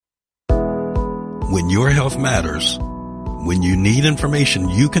When your health matters, when you need information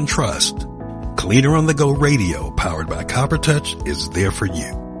you can trust, Cleaner on the Go Radio, powered by Copper Touch, is there for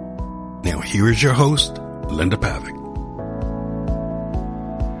you. Now here is your host, Linda Pavick.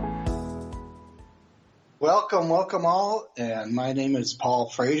 Welcome all, and my name is Paul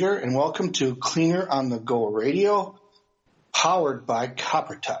Frazier, and welcome to Cleaner on the Go Radio, powered by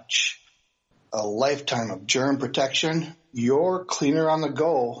Copper Touch. A lifetime of germ protection, your Cleaner on the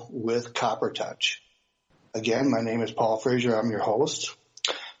Go with Copper Touch. Again, my name is Paul Frazier. I'm your host.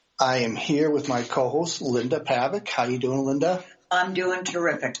 I am here with my co-host, Linda Pavick. How you doing, Linda? I'm doing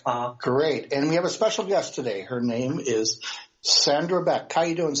terrific, Paul. Great. And we have a special guest today. Her name is Sandra Beck. How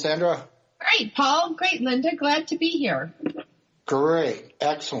you doing, Sandra? Great, Paul. Great, Linda. Glad to be here. Great.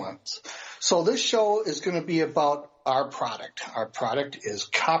 Excellent. So this show is going to be about our product. Our product is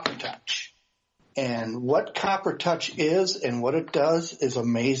Copper Touch. And what Copper Touch is and what it does is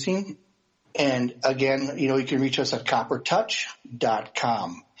amazing. And again, you can reach us at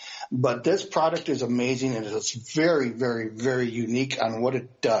coppertouch.com. But this product is amazing and it's very, very, very unique on what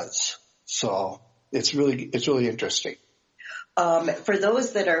it does. So it's really interesting. For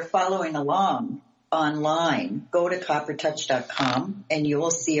those that are following along online, go to coppertouch.com and you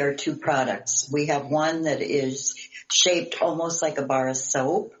will see our two products. We have one that is shaped almost like a bar of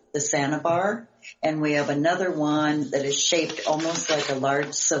soap, the Santa Bar. And we have another one that is shaped almost like a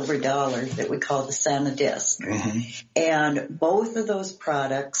large silver dollar that we call the Santa Disc. Mm-hmm. And both of those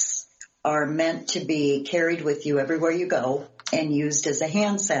products are meant to be carried with you everywhere you go and used as a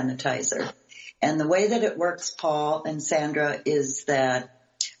hand sanitizer. And the way that it works, Paul and Sandra, is that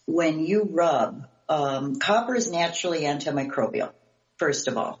when you rub, copper is naturally antimicrobial, first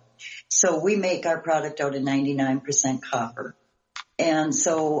of all. So we make our product out of 99% copper. And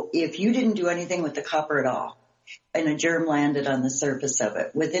so if you didn't do anything with the copper at all and a germ landed on the surface of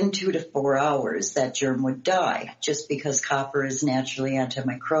it, within 2 to 4 hours, that germ would die just because copper is naturally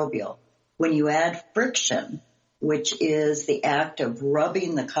antimicrobial. When you add friction, which is the act of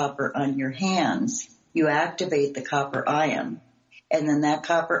rubbing the copper on your hands, you activate the copper ion. And then that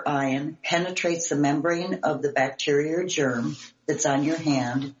copper ion penetrates the membrane of the bacteria or germ that's on your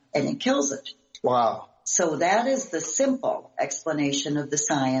hand and it kills it. Wow. So that is the simple explanation of the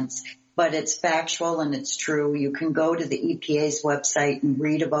science, but it's factual and it's true. You can go to the EPA's website and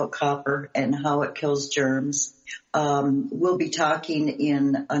read about copper and how it kills germs. We'll be talking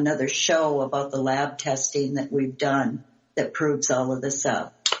in another show about the lab testing that we've done that proves all of this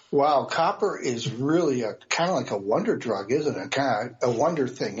up. Wow, copper is really a kind of like a wonder drug, isn't it? Kind of a wonder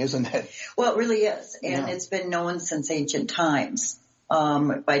thing, isn't it? Well, it really is, and It's been known since ancient times.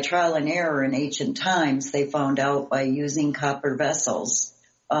 By trial and error in ancient times, they found out by using copper vessels,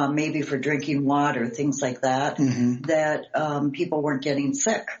 maybe for drinking water, things like that, mm-hmm. that people weren't getting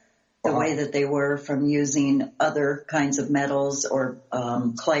sick the way that they were from using other kinds of metals or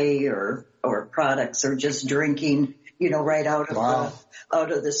clay or products or just drinking, right out of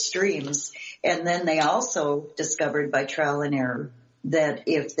the streams. And then they also discovered by trial and error that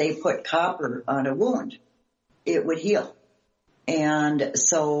if they put copper on a wound, it would heal. And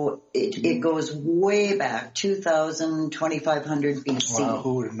so it goes way back, 2,000, 2,500 BC. Wow,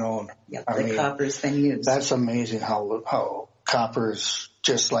 who would have known? Yep, copper's been used. That's amazing how copper's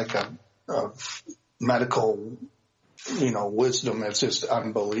just like a medical, wisdom. It's just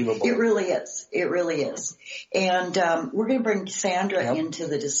unbelievable. It really is. It really is. And we're going to bring Sandra into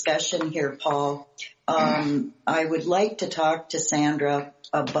the discussion here, Paul. I would like to talk to Sandra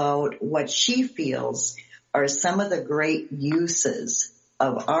about what she feels are some of the great uses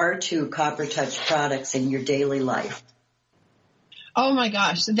of our two Copper Touch products in your daily life. Oh my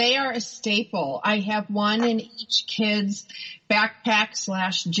gosh, they are a staple. I have one in each kid's backpack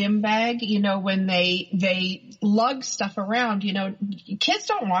 / gym bag, when they lug stuff around, kids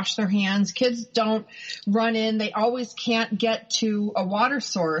don't wash their hands. Kids don't run in. They always can't get to a water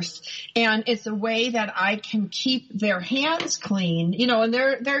source. And it's a way that I can keep their hands clean, and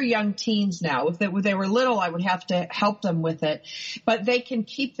they're young teens now. If they were little, I would have to help them with it, but they can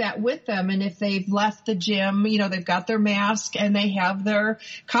keep that with them. And if they've left the gym, they've got their mask and they have their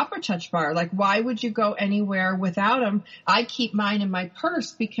Copper Touch bar. Like, why would you go anywhere without them? I keep mine in my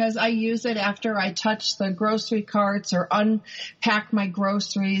purse because I use it after I touch the grocery carts or unpack my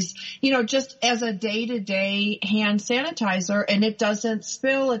groceries, just as a day-to-day hand sanitizer. And it doesn't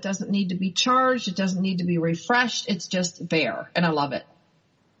spill. It doesn't need to be charged. It doesn't need to be refreshed. It's just there. And I love it.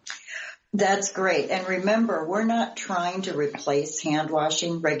 That's great. And remember, we're not trying to replace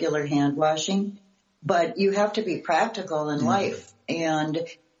regular hand washing, but you have to be practical in life. And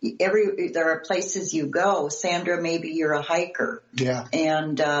there are places you go. Sandra, maybe you're a hiker. Yeah.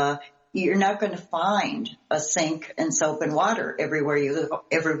 And you're not going to find a sink and soap and water everywhere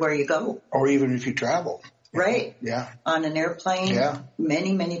you go. Or even if you travel. Right. Yeah. On an airplane. Yeah.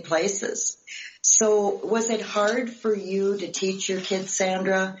 Many, many places. So was it hard for you to teach your kids,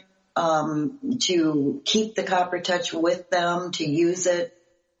 Sandra, to keep the Copper Touch with them, to use it?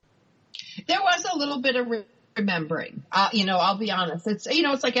 There was a little bit of remembering. I'll be honest.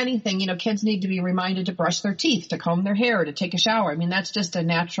 It's like anything. Kids need to be reminded to brush their teeth, to comb their hair, to take a shower. I mean, that's just a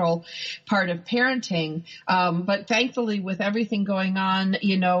natural part of parenting. But thankfully, with everything going on,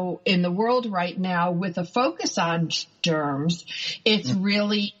 in the world right now, with a focus on germs, it's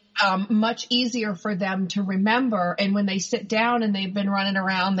really much easier for them to remember. And when they sit down and they've been running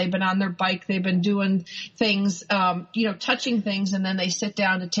around, they've been on their bike, they've been doing things, touching things, and then they sit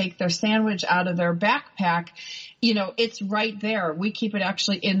down to take their sandwich out of their backpack, it's right there. We keep it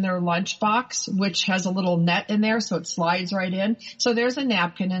actually in their lunchbox, which has a little net in there, so it slides right in. So there's a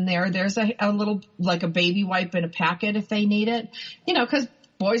napkin in there. There's a little, like a baby wipe in a packet if they need it, because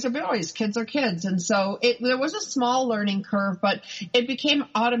boys are boys, kids are kids. And so there was a small learning curve, but it became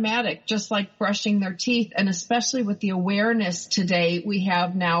automatic, just like brushing their teeth. And especially with the awareness today we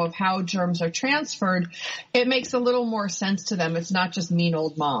have now of how germs are transferred, it makes a little more sense to them. It's not just mean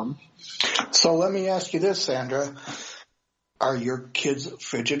old mom. So let me ask you this, Sandra. Are your kids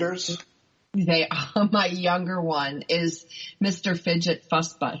fidgeters? They are. My younger one is Mr. Fidget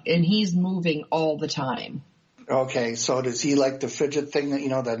Fussbutt, and he's moving all the time. Okay, so does he like the fidget thing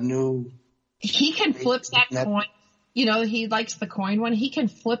that, that new? He can flip that coin. He likes the coin one. He can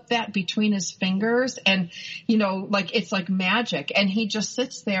flip that between his fingers and, it's like magic. And he just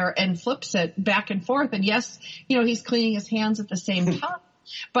sits there and flips it back and forth. And yes, he's cleaning his hands at the same time,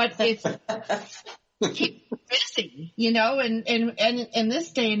 but it's keep busy, and in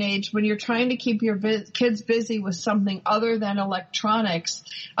this day and age, when you're trying to keep your kids busy with something other than electronics,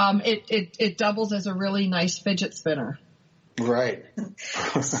 it doubles as a really nice fidget spinner. Right.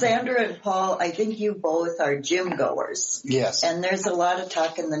 Sandra and Paul, I think you both are gym goers. Yes. And there's a lot of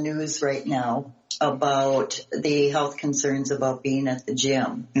talk in the news right now about the health concerns about being at the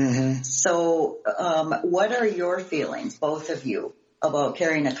gym. Mm-hmm. So what are your feelings, both of you, about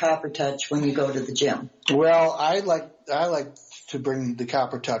carrying a Copper Touch when you go to the gym? Well, I like to bring the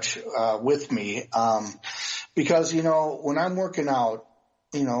Copper Touch with me because when I'm working out,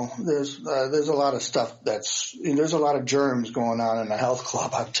 there's a lot of stuff there's a lot of germs going on in a health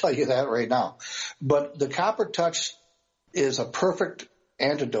club. I'll tell you that right now. But the Copper Touch is a perfect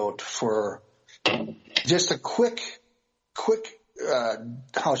antidote for just a quick.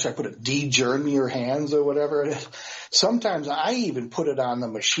 How should I put it? De-germ your hands or whatever it is. Sometimes I even put it on the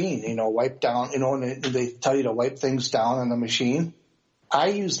machine, wipe down, and they tell you to wipe things down on the machine. I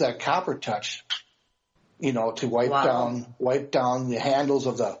use that Copper Touch, to wipe down the handles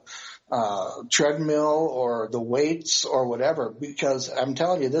of the treadmill or the weights or whatever, because I'm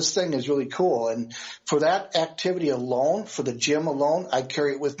telling you, this thing is really cool. And for that activity alone, for the gym alone, I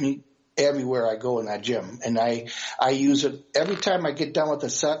carry it with me everywhere I go in that gym. And I use it every time I get done with the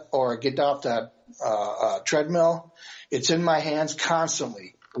set or get off that treadmill. It's in my hands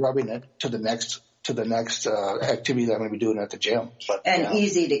constantly, rubbing it to the next activity that I'm going to be doing at the gym. But,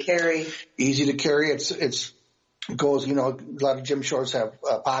 easy to carry. Easy to carry. It goes, a lot of gym shorts have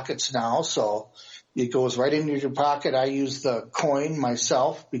pockets now, so it goes right into your pocket. I use the coin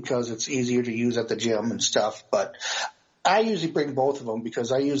myself because it's easier to use at the gym and stuff, but I usually bring both of them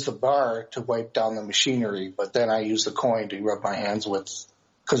because I use the bar to wipe down the machinery, but then I use the coin to rub my hands with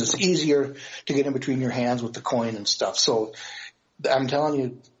because it's easier to get in between your hands with the coin and stuff. So I'm telling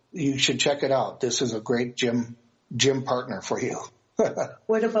you, you should check it out. This is a great gym partner for you.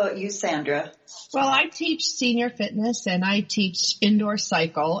 What about you, Sandra? Well, I teach senior fitness and I teach indoor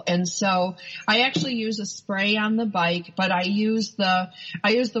cycle. And so I actually use a spray on the bike, but I use the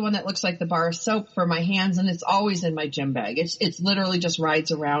one that looks like the bar of soap for my hands, and it's always in my gym bag. It's literally just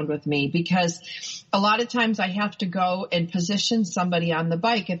rides around with me because a lot of times I have to go and position somebody on the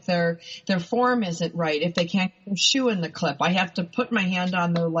bike if their form isn't right, if they can't get their shoe in the clip. I have to put my hand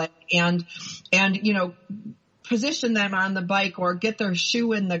on their leg and position them on the bike or get their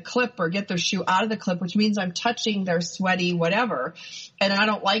shoe in the clip or get their shoe out of the clip, which means I'm touching their sweaty whatever. And I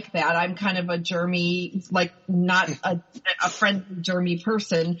don't like that. I'm kind of a germy, like not a friendly germy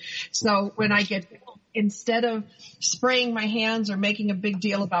person. So when I instead of spraying my hands or making a big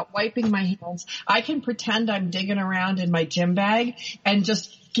deal about wiping my hands, I can pretend I'm digging around in my gym bag and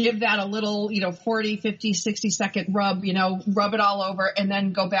just give that a little, 40, 50, 60-second rub, rub it all over and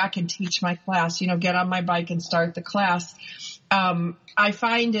then go back and teach my class, get on my bike and start the class. I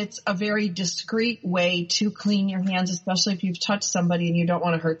find it's a very discreet way to clean your hands, especially if you've touched somebody and you don't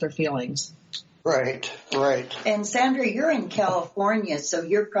want to hurt their feelings. Right. And Sandra, you're in California, so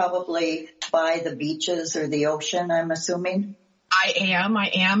you're probably by the beaches or the ocean, I'm assuming? I am,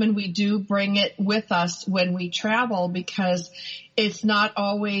 and we do bring it with us when we travel because it's not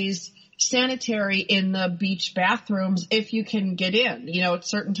always sanitary in the beach bathrooms if you can get in. You know, at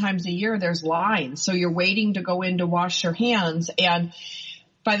certain times of year there's lines, so you're waiting to go in to wash your hands, and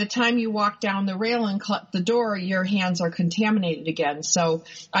by the time you walk down the rail and cut the door, your hands are contaminated again. So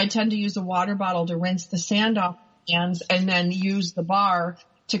I tend to use a water bottle to rinse the sand off my hands and then use the bar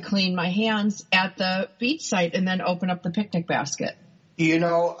to clean my hands at the beach site and then open up the picnic basket. You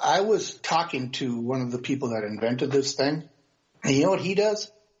know, I was talking to one of the people that invented this thing, and you know what he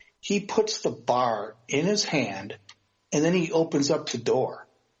does? He puts the bar in his hand and then he opens up the door.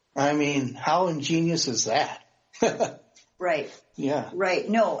 I mean, how ingenious is that? Right. Yeah. Right.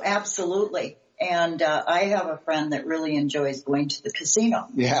 No, absolutely. And I have a friend that really enjoys going to the casino.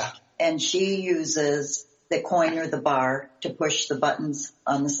 Yeah. And she uses the coin or the bar to push the buttons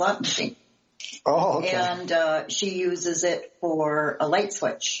on the slot machine. Oh, okay. And she uses it for a light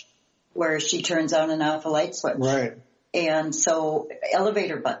switch where she turns on and off a light switch. Right. And so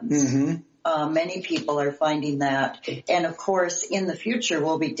elevator buttons. Mm-hmm. Many people are finding that. And of course, in the future,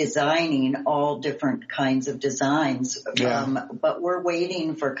 we'll be designing all different kinds of designs. Yeah. But we're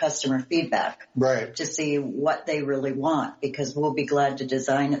waiting for customer feedback. Right. To see what they really want, because we'll be glad to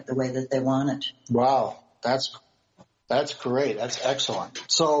design it the way that they want it. Wow. That's great. That's excellent.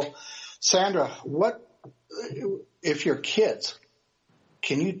 So, Sandra, what if your kids,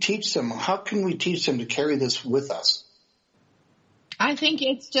 can you teach them, how can we teach them to carry this with us? I think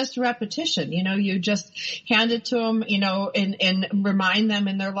it's just repetition. You know, you just hand it to them, you know, and remind them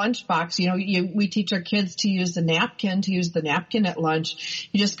in their lunchbox. You know, we teach our kids to use the napkin at lunch.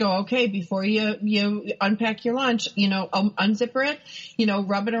 You just go, okay, before you unpack your lunch, you know, unzipper it, you know,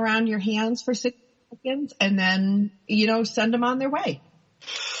 rub it around your hands for 6 seconds and then, you know, send them on their way.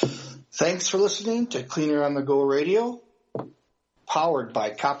 Thanks for listening to Cleaner on the Go Radio, powered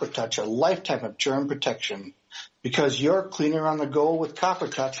by Copper Touch, a lifetime of germ protection. Because you're cleaner on the go with Copper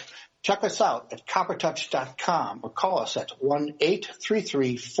Touch, check us out at coppertouch.com or call us at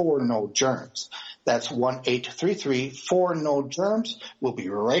 1-833-4-NO-GERMS. That's 1-833-4-NO-GERMS. We'll be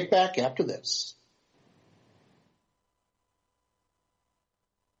right back after this.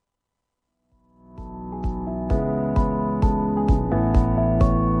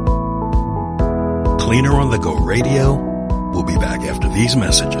 Cleaner on the Go Radio. We'll be back after these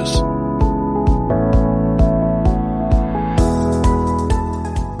messages.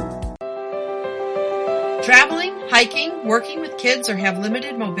 Traveling, hiking, working with kids, or have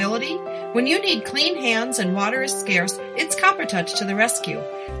limited mobility? When you need clean hands and water is scarce, it's Copper Touch to the rescue.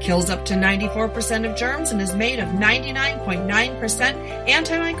 Kills up to 94% of germs and is made of 99.9%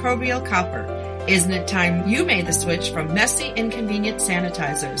 antimicrobial copper. Isn't it time you made the switch from messy, inconvenient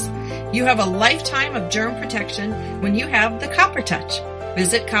sanitizers? You have a lifetime of germ protection when you have the Copper Touch.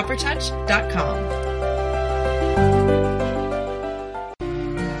 Visit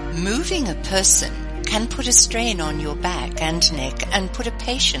coppertouch.com. Moving a person can put a strain on your back and neck and put a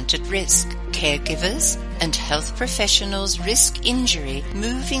patient at risk. Caregivers and health professionals risk injury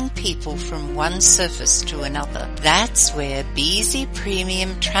moving people from one surface to another. That's where Beezy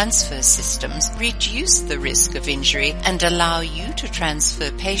Premium Transfer Systems reduce the risk of injury and allow you to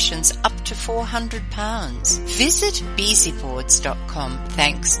transfer patients up to £400. Visit beezyboards.com.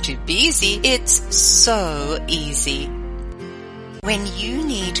 Thanks to Beezy, it's so easy. When you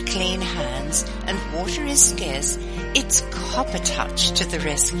need clean hands and water is scarce, it's Copper Touch to the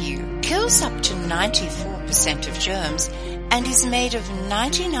rescue. Kills up to 94% of germs and is made of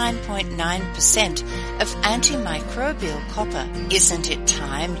 99.9% of antimicrobial copper. Isn't it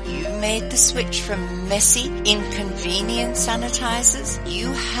time you made the switch from messy, inconvenient sanitizers?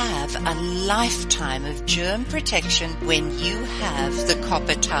 You have a lifetime of germ protection when you have the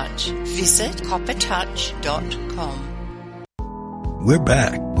Copper Touch. Visit coppertouch.com. We're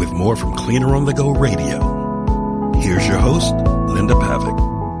back with more from Cleaner on the Go Radio. Here's your host, Linda Pavick.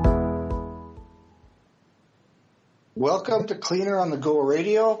 Welcome to Cleaner on the Go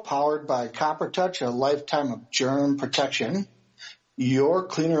Radio, powered by Copper Touch, a lifetime of germ protection. You're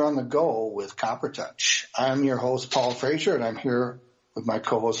Cleaner on the Go with Copper Touch. I'm your host, Paul Frazier, and I'm here with my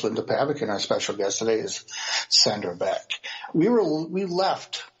co-host, Linda Pavick, and our special guest today is Sandra Beck. We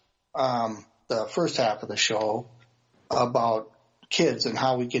left the first half of the show about kids and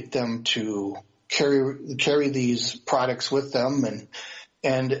how we get them to carry these products with them,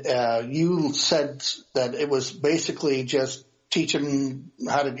 and you said that it was basically just teach them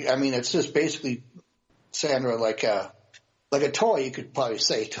how to, I mean, it's just basically, Sandra, like a toy, you could probably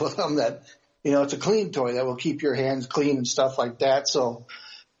say to them that, it's a clean toy that will keep your hands clean and stuff like that. So,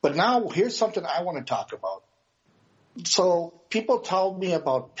 but now here's something I want to talk about. So people told me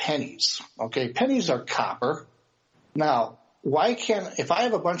about pennies. Okay. Pennies are copper. Now, if I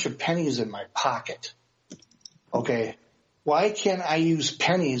have a bunch of pennies in my pocket, okay, why can't I use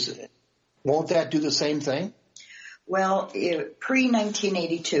pennies? Won't that do the same thing? Well,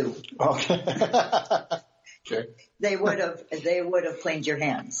 pre-1982. Okay. Okay. They would have cleaned your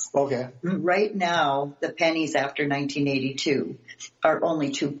hands. Okay. Right now, the pennies after 1982 are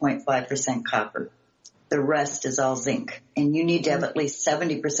only 2.5% copper. The rest is all zinc. And you need to have at least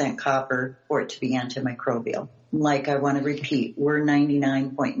 70% copper for it to be antimicrobial. Like I want to repeat, we're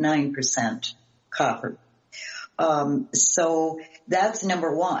 99.9% copper. So that's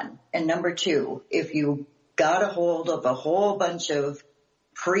number one. And number two, if you got a hold of a whole bunch of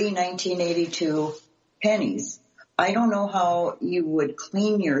pre-1982 pennies, I don't know how you would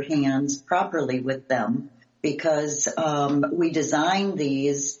clean your hands properly with them because we designed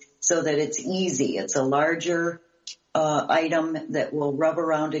these so that it's easy. It's a larger item that will rub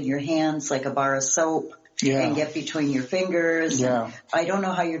around in your hands like a bar of soap and get between your fingers. Yeah. I don't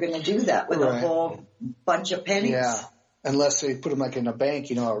know how you're going to do that with a whole bunch of pennies. Yeah, unless they put them like in a bank,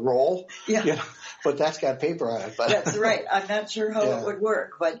 a roll. Yeah. But that's got paper on it. But that's right. I'm not sure how it would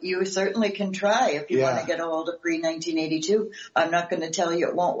work, but you certainly can try if you want to get a hold of pre-1982. I'm not going to tell you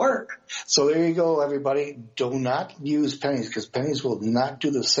it won't work. So there you go, everybody. Do not use pennies because pennies will not do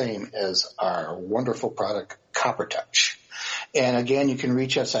the same as our wonderful product, Copper Touch. And again, you can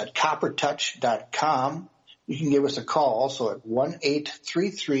reach us at coppertouch.com. You can give us a call also at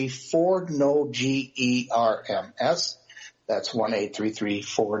 1-833-4NO-GERMS. That's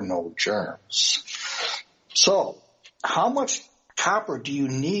 1-833-4NO-GERMS. So how much copper do you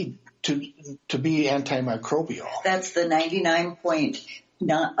need to be antimicrobial? That's the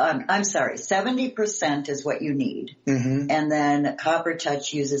 70% is what you need. Mm-hmm. And then Copper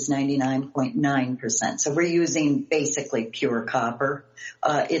Touch uses 99.9%. So we're using basically pure copper.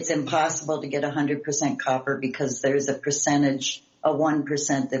 It's impossible to get 100% copper because there's a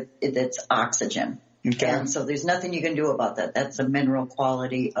 1% that's oxygen. Okay. And so there's nothing you can do about that. That's the mineral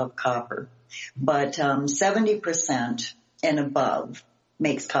quality of copper. But 70% and above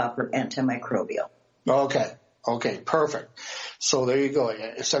makes copper antimicrobial. Okay, perfect. So there you go.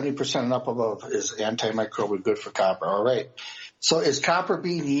 70% and up above is antimicrobial, good for copper. All right. So is copper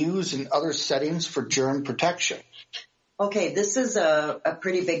being used in other settings for germ protection? Okay, this is a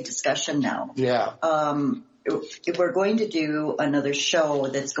pretty big discussion now. Yeah. We're going to do another show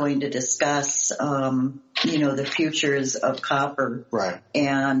that's going to discuss, the futures of copper. Right.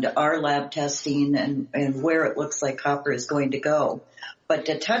 And our lab testing and where it looks like copper is going to go. But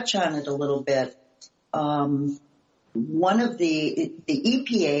to touch on it a little bit, one of the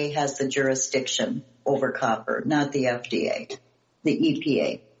EPA has the jurisdiction over copper, not the FDA, the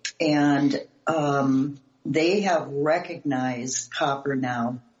EPA. And, they have recognized copper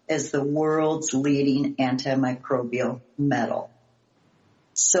now as the world's leading antimicrobial metal.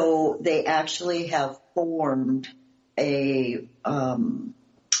 So they actually have formed I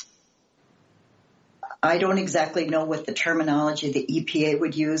don't exactly know what the terminology the EPA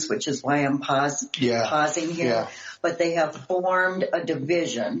would use, which is why I'm pausing here. Yeah. But they have formed a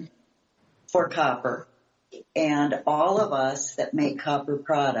division for copper, and all of us that make copper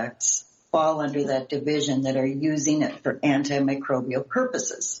products fall under that division that are using it for antimicrobial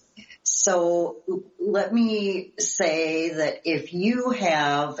purposes. So let me say that if you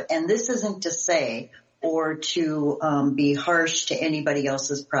have, and this isn't to say or to be harsh to anybody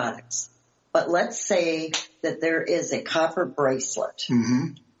else's products, but let's say that there is a copper bracelet,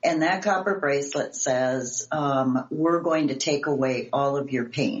 mm-hmm. and that copper bracelet says, we're going to take away all of your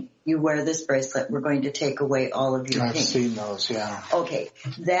pain. You wear this bracelet, we're going to take away all of your pain. I've seen those, yeah. Okay,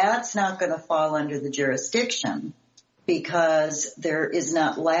 that's not going to fall under the jurisdiction because there is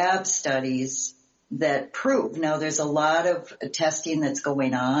not lab studies that prove. Now, there's a lot of testing that's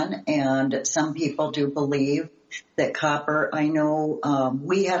going on, and some people do believe that copper, I know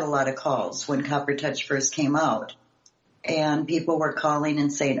we had a lot of calls when Copper Touch first came out, and people were calling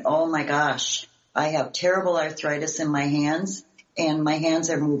and saying, oh my gosh, I have terrible arthritis in my hands, and my hands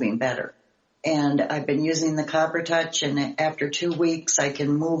are moving better. And I've been using the Copper Touch, and after 2 weeks, I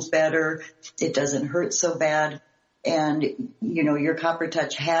can move better. It doesn't hurt so bad. And, your Copper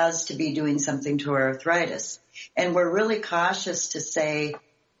Touch has to be doing something to our arthritis. And we're really cautious to say,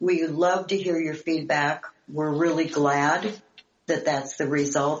 we love to hear your feedback. We're really glad that that's the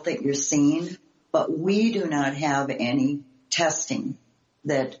result that you're seeing. But we do not have any testing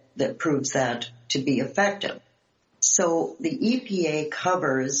that proves that to be effective. So the EPA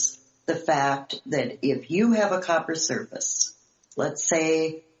covers the fact that if you have a copper surface, let's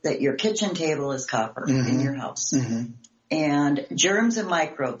say that your kitchen table is copper in your house, and germs and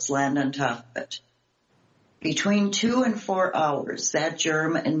microbes land on top of it, between 2 and 4 hours, that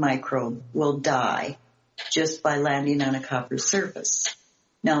germ and microbe will die just by landing on a copper surface.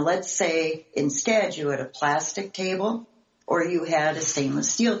 Now, let's say instead you had a plastic table or you had a stainless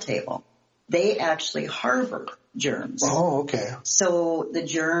steel table. They actually harbor germs. Oh, okay. So the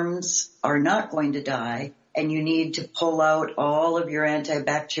germs are not going to die, and you need to pull out all of your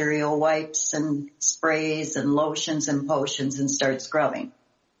antibacterial wipes and sprays and lotions and potions and start scrubbing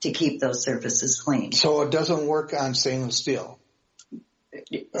to keep those surfaces clean. So it doesn't work on stainless steel?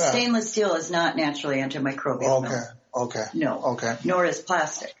 Stainless steel is not naturally antimicrobial. Okay. Okay. No. Okay. Nor is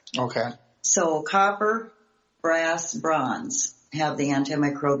plastic. Okay. So copper, brass, bronze have the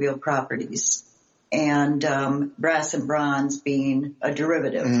antimicrobial properties, and brass and bronze being a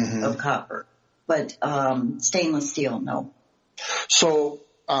derivative of copper, but stainless steel, no. So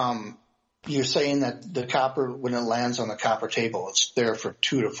you're saying that the copper, when it lands on the copper table, it's there for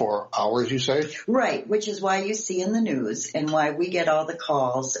 2 to 4 hours, you say? Right, which is why you see in the news and why we get all the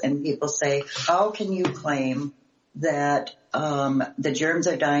calls and people say, how can you claim that the germs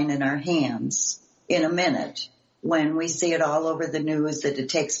are dying in our hands in a minute when we see it all over the news that it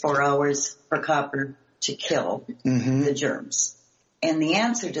takes 4 hours for copper to kill the germs? And the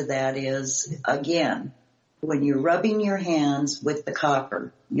answer to that is, again, when you're rubbing your hands with the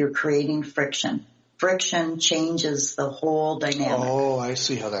copper, you're creating friction. Friction changes the whole dynamic. Oh, I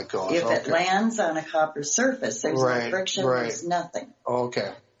see how that goes. If it lands on a copper surface, there's no friction, there's nothing.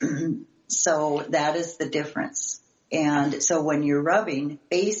 Okay. So that is the difference. And so when you're rubbing,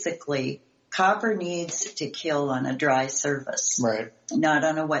 basically, copper needs to kill on a dry surface, not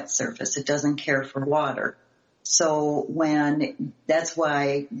on a wet surface. It doesn't care for water. So that's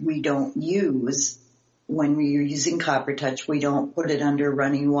why we don't use, when we're using Copper Touch, we don't put it under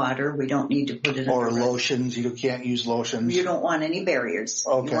running water. We don't need to put it under lotions. You can't use lotions. You don't want any barriers.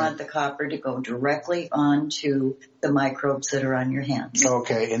 Okay. You want the copper to go directly onto the microbes that are on your hands.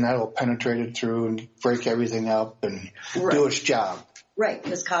 Okay, and that'll penetrate it through and break everything up and do its job. Right,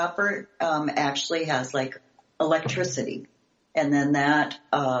 because copper actually has like electricity, and then that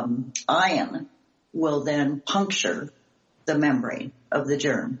ion will then puncture the membrane of the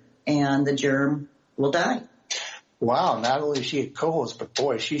germ, and the germ will die. Wow, not only is she a co-host, but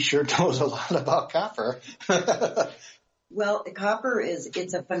boy, she sure knows a lot about copper. Well, copper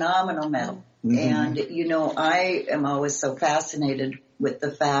it's a phenomenal metal. And, I am always so fascinated with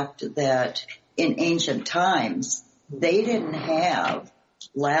the fact that in ancient times, they didn't have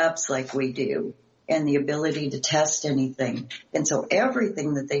labs like we do and the ability to test anything. And so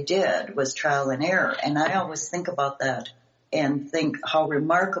everything that they did was trial and error. And I always think about that and think how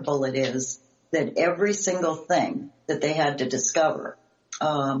remarkable it is that every single thing that they had to discover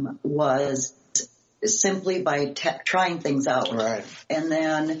was simply by trying things out. Right. And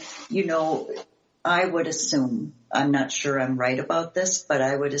then, I would assume, I'm not sure I'm right about this, but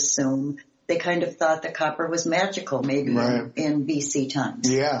I would assume they kind of thought that copper was magical maybe in BC times.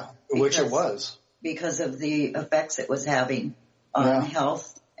 Yeah, which it was. Because of the effects it was having on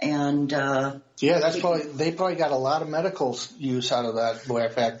health. And they probably got a lot of medical use out of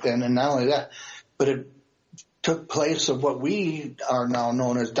that back then. And not only that, but it took place of what we are now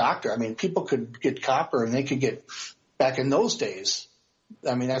known as doctor. I mean, people could get copper and they could get, back in those days,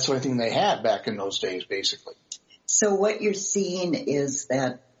 I mean, that's the only thing they had back in those days, basically. So what you're seeing is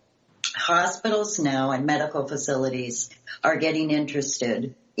that hospitals now and medical facilities are getting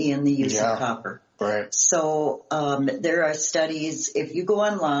interested in the use of copper. Right. So there are studies, if you go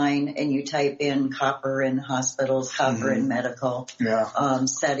online and you type in copper in hospitals, copper in medical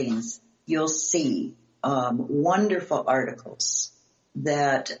settings, you'll see wonderful articles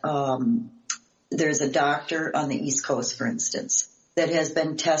that there's a doctor on the East Coast, for instance, that has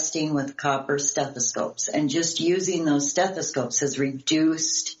been testing with copper stethoscopes, and just using those stethoscopes has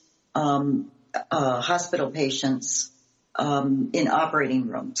reduced hospital patients in operating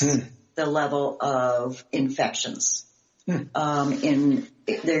rooms the level of infections. They're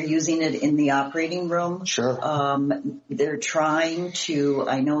using it in the operating room. Sure. They're trying to,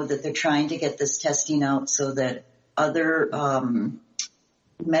 I know that they're trying to get this testing out so that other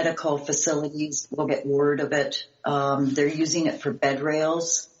medical facilities will get word of it. They're using it for bed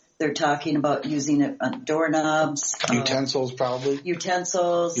rails. They're talking about using it on doorknobs. Utensils, probably.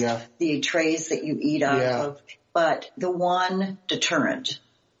 Utensils. Yeah. The trays that you eat out of. But the one deterrent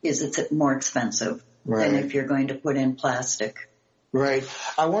is it's more expensive than if you're going to put in plastic. Right.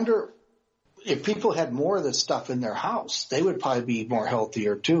 I wonder if people had more of this stuff in their house, they would probably be more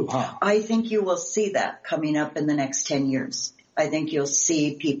healthier too, huh? I think you will see that coming up in the next 10 years. I think you'll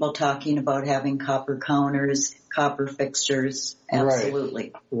see people talking about having copper counters, copper fixtures.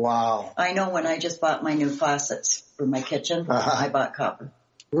 Absolutely. Right. Wow. I know when I just bought my new faucets for my kitchen, I bought copper.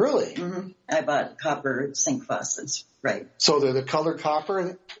 Really? Mm-hmm. I bought copper sink faucets. Right. So they're the color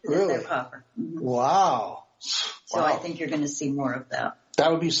copper? Really? They're copper. Mm-hmm. Wow. So I think you're going to see more of that. That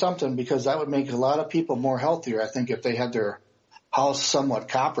would be something, because that would make a lot of people more healthier. I think if they had their house somewhat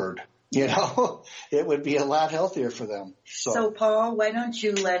coppered, it would be a lot healthier for them. So Paul, why don't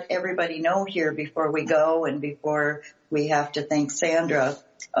you let everybody know here before we go and before we have to thank Sandra,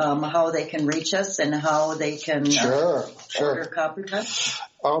 how they can reach us and how they can order Copper Touch?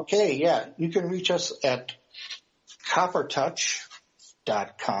 Okay, yeah. You can reach us at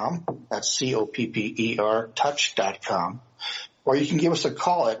coppertouch.com. That's COPPER touch.com. Or you can give us a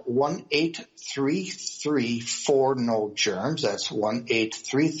call at 1-833-4-NO-GERMS. That's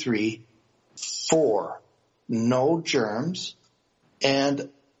 1-833-4-NO-GERMS. And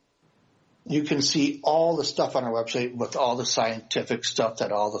you can see all the stuff on our website with all the scientific stuff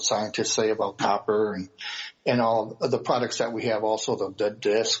that all the scientists say about copper and all of the products that we have, also the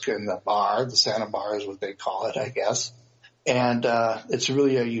disc and the bar. The Santa bar is what they call it, I guess. And it's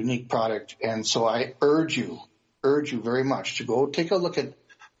really a unique product. And so I urge you very much to go take a look at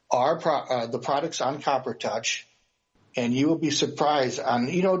the products on Copper Touch, and you will be surprised on,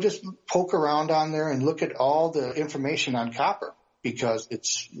 just poke around on there and look at all the information on copper, because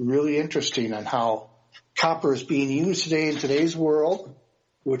it's really interesting on how copper is being used today in today's world,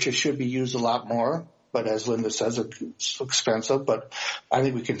 which it should be used a lot more. But as Linda says, it's expensive, but I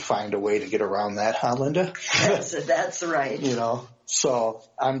think we can find a way to get around that, huh, Linda? That's right. So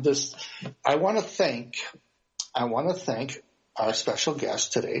I want to thank our special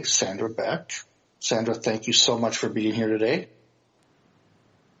guest today, Sandra Beck. Sandra, thank you so much for being here today.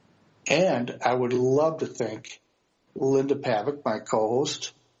 And I would love to thank Linda Pavick, my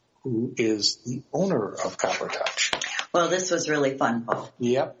co-host, who is the owner of Copper Touch. Well, this was really fun, Paul.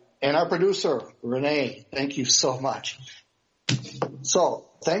 Yep. And our producer, Renee, thank you so much. So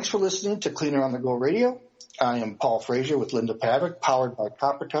thanks for listening to Cleaner on the Go Radio. I am Paul Frazier with Linda Pavick, powered by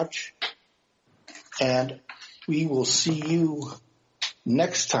Copper Touch. And we will see you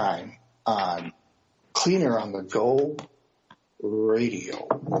next time on Cleaner on the Go Radio.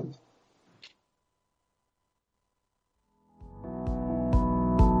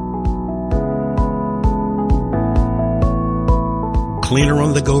 Cleaner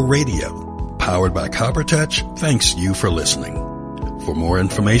on the Go Radio, powered by Copper Touch, thanks you for listening. For more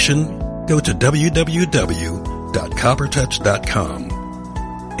information, go to www.coppertouch.com.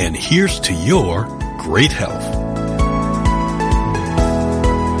 And here's to your great health.